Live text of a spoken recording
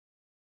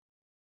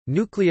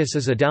Nucleus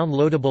is a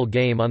downloadable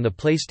game on the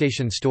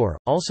PlayStation Store,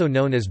 also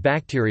known as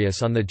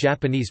Bacterius on the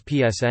Japanese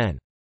PSN.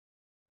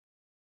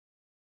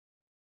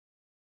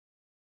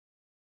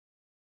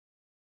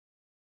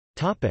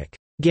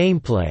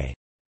 Gameplay.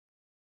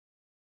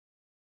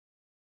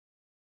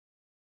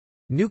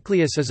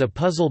 Nucleus is a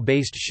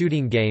puzzle-based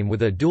shooting game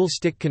with a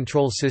dual-stick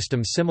control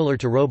system similar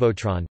to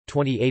Robotron,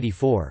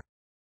 2084.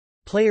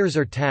 Players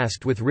are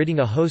tasked with ridding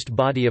a host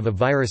body of a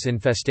virus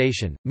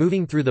infestation,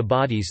 moving through the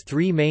body's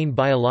three main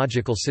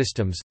biological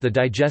systems, the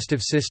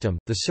digestive system,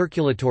 the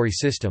circulatory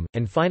system,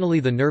 and finally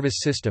the nervous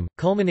system,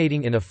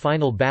 culminating in a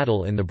final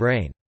battle in the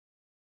brain.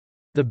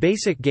 The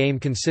basic game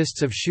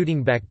consists of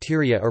shooting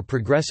bacteria or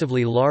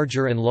progressively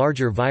larger and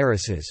larger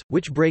viruses,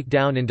 which break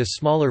down into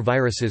smaller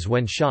viruses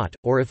when shot,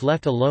 or if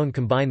left alone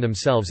combine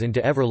themselves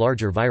into ever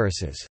larger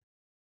viruses.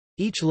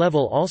 Each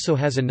level also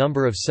has a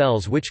number of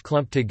cells which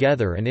clump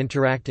together and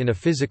interact in a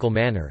physical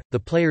manner. The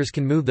players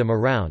can move them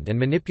around and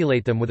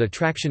manipulate them with a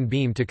traction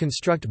beam to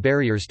construct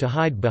barriers to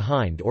hide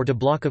behind or to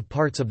block off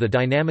parts of the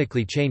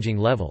dynamically changing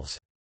levels.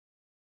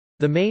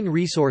 The main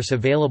resource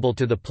available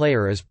to the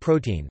player is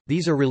protein.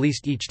 These are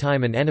released each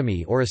time an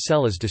enemy or a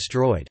cell is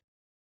destroyed.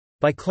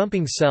 By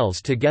clumping cells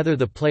together,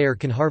 the player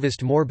can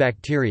harvest more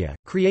bacteria,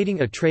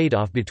 creating a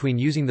trade-off between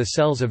using the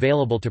cells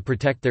available to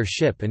protect their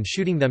ship and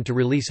shooting them to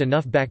release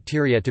enough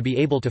bacteria to be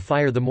able to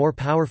fire the more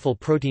powerful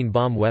protein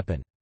bomb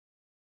weapon.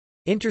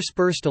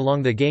 Interspersed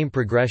along the game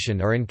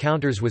progression are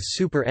encounters with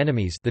super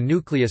enemies, the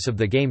nucleus of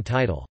the game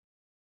title.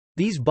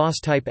 These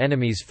boss-type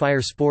enemies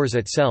fire spores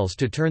at cells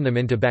to turn them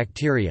into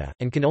bacteria,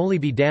 and can only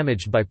be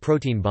damaged by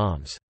protein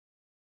bombs.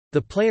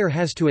 The player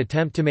has to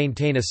attempt to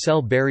maintain a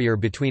cell barrier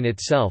between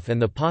itself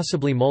and the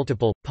possibly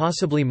multiple,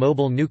 possibly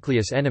mobile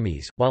nucleus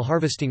enemies, while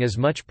harvesting as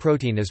much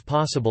protein as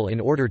possible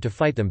in order to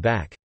fight them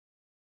back.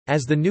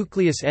 As the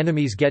nucleus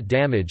enemies get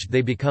damaged,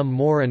 they become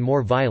more and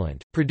more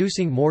violent,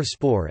 producing more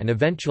spore and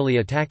eventually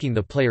attacking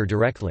the player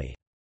directly.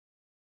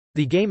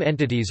 The game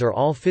entities are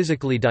all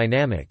physically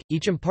dynamic,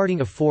 each imparting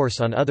a force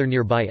on other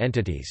nearby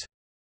entities.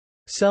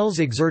 Cells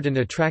exert an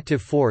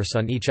attractive force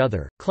on each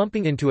other,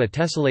 clumping into a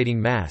tessellating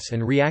mass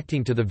and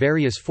reacting to the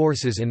various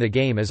forces in the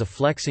game as a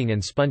flexing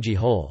and spongy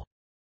whole.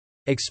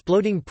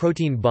 Exploding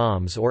protein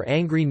bombs or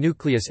angry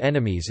nucleus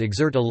enemies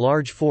exert a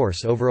large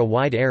force over a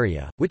wide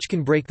area, which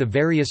can break the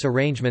various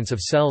arrangements of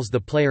cells the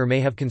player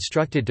may have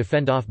constructed to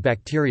fend off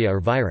bacteria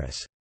or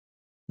virus.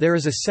 There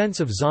is a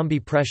sense of zombie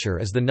pressure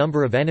as the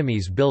number of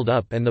enemies build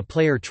up and the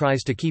player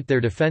tries to keep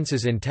their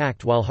defenses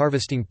intact while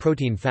harvesting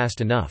protein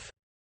fast enough.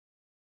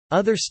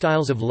 Other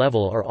styles of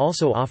level are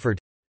also offered.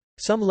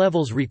 Some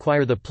levels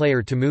require the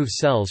player to move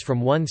cells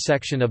from one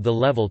section of the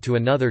level to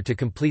another to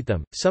complete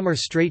them, some are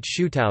straight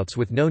shootouts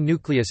with no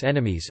nucleus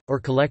enemies, or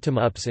collect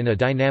 'em-ups in a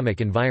dynamic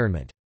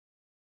environment.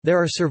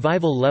 There are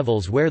survival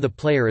levels where the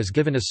player is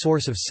given a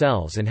source of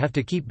cells and have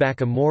to keep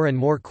back a more and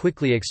more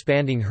quickly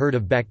expanding herd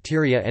of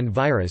bacteria and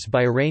virus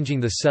by arranging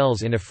the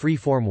cells in a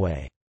free-form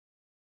way.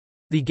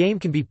 The game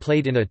can be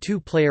played in a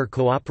two-player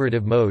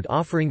cooperative mode,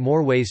 offering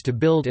more ways to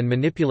build and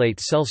manipulate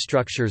cell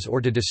structures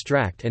or to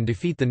distract and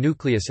defeat the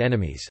nucleus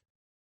enemies.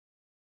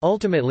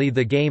 Ultimately,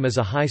 the game is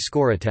a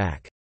high-score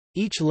attack.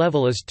 Each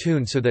level is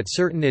tuned so that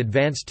certain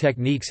advanced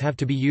techniques have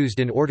to be used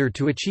in order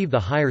to achieve the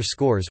higher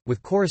scores,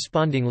 with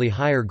correspondingly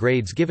higher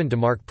grades given to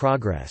mark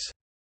progress.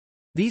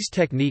 These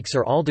techniques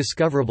are all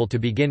discoverable to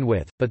begin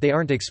with, but they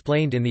aren't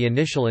explained in the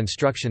initial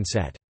instruction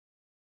set.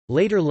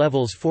 Later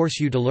levels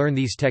force you to learn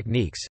these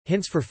techniques,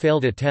 hints for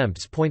failed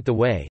attempts point the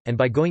way, and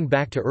by going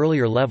back to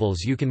earlier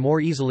levels you can more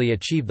easily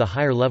achieve the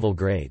higher level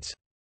grades.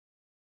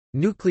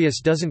 Nucleus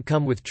doesn't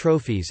come with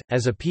trophies.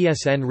 As a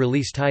PSN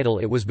release title,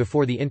 it was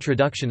before the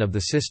introduction of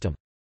the system.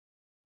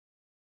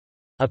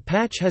 A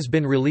patch has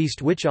been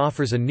released which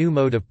offers a new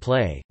mode of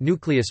play,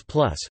 Nucleus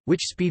Plus,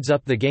 which speeds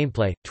up the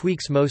gameplay,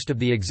 tweaks most of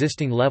the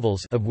existing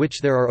levels, of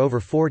which there are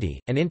over 40,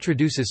 and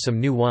introduces some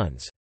new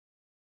ones.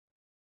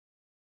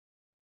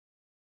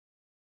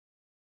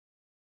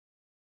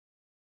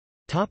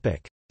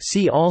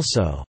 See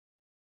also: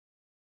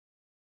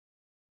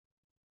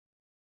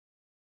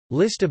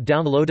 List of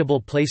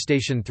downloadable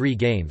PlayStation 3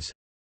 games.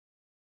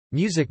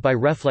 Music by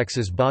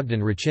Reflexes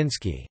Bogdan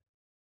Rachinsky.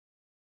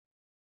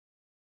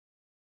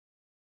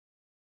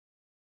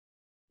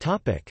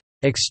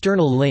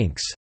 External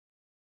links.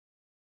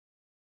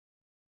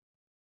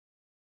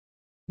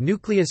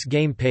 Nucleus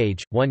game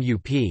page,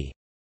 1UP